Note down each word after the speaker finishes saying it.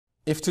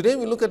If today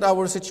we look at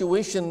our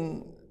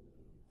situation,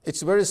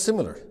 it's very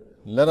similar,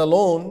 let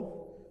alone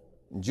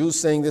Jews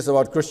saying this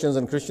about Christians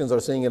and Christians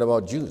are saying it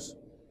about Jews.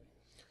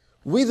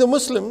 We the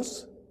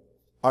Muslims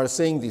are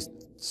saying the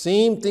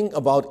same thing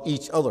about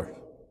each other.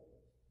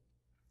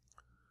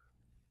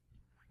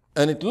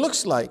 And it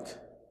looks like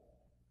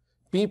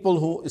people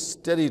who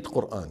studied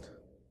Qur'an.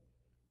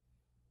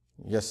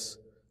 Yes,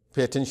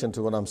 pay attention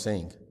to what I'm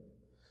saying.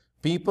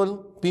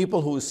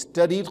 People who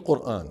studied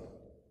Qur'an.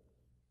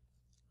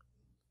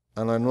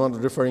 And I'm not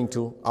referring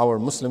to our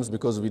Muslims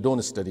because we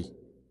don't study.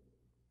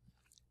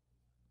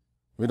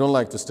 We don't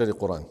like to study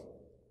Qur'an.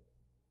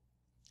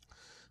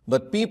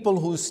 But people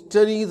who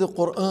study the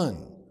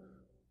Qur'an,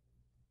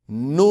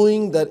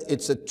 knowing that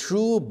it's a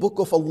true book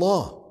of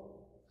Allah,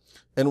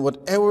 and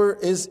whatever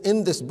is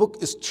in this book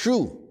is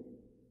true,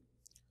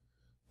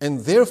 and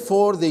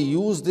therefore they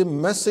use the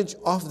message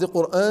of the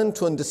Qur'an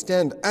to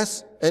understand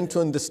us and to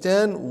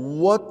understand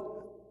what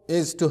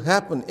is to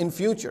happen in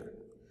future,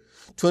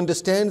 to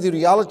understand the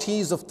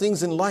realities of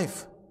things in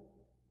life.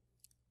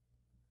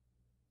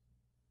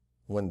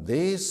 When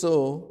they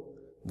saw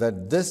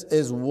that this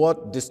is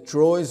what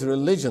destroys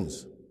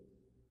religions,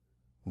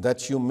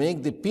 that you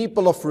make the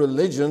people of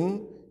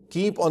religion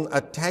keep on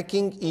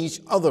attacking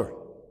each other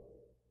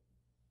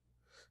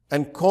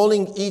and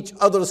calling each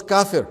other's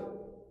Kafir.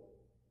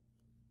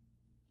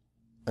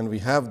 And we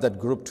have that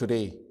group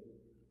today,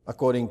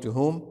 according to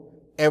whom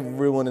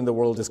everyone in the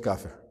world is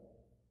Kafir.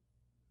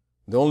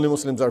 The only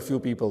Muslims are few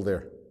people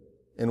there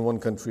in one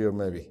country or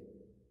maybe.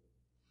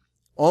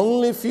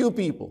 Only few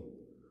people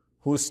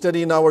who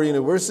study in our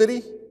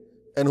university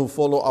and who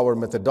follow our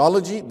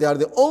methodology. They are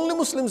the only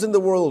Muslims in the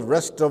world.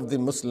 Rest of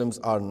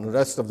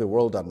the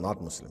world are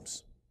not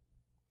Muslims.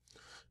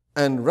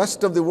 And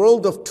rest of the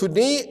world of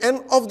today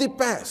and of the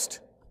past,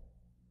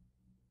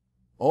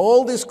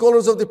 all the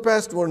scholars of the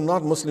past were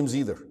not Muslims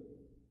either.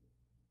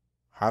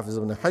 Hafiz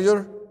ibn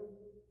Hajar,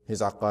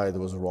 his aqaid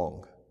was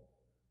wrong.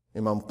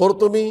 Imam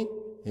Qurtubi,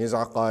 his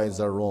aqaids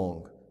are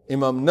wrong.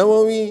 Imam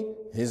Nawawi,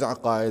 his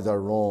aqaids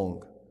are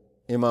wrong.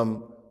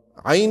 Imam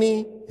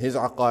Aini, his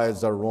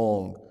aqaids are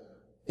wrong.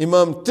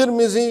 Imam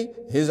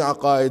Tirmizi, his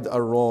aqaid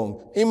are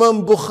wrong.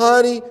 Imam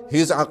Bukhari,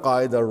 his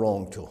aqaid are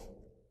wrong too.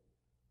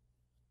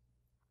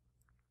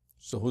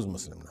 So who's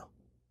Muslim now?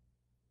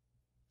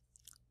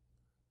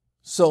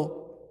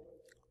 So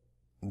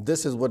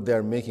this is what they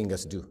are making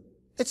us do.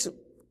 It's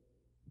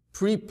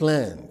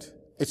pre-planned.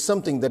 It's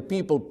something that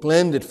people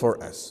planned it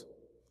for us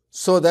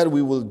so that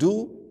we will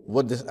do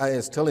what this ayah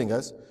is telling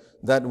us,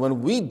 that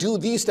when we do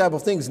these type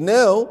of things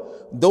now,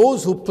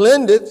 those who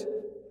planned it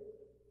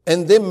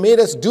and they made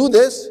us do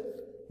this,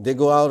 they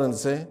go out and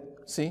say,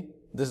 see,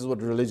 this is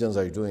what religions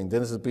are doing.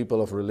 This is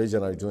people of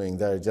religion are doing.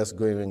 They're just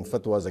giving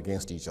fatwas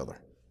against each other.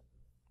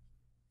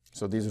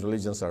 So these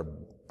religions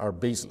are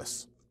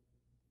baseless.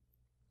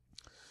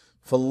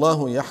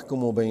 فَاللَّهُ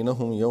يَحْكُمُ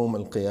بَيْنَهُمْ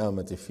يَوْمَ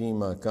الْقِيَامَةِ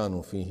فِيمَا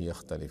كَانُوا فِيهِ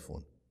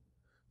يَخْتَلِفُونَ.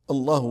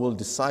 Allah will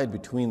decide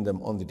between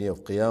them on the day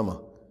of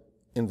Qiyamah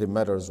in the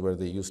matters where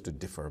they used to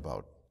differ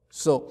about.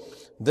 So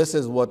this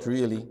is what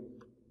really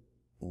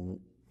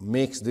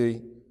makes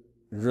the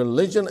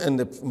religion and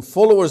the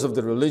followers of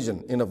the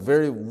religion in a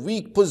very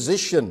weak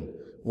position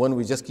when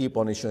we just keep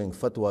on issuing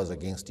fatwas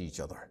against each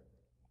other.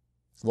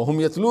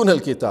 وَهُمْ يَتْلُونَ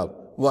الْكِتَابِ.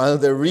 While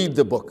they read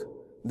the book.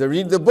 They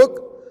read the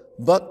book,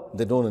 but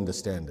they don't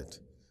understand it.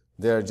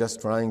 They are just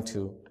trying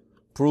to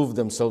prove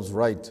themselves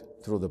right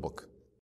through the book.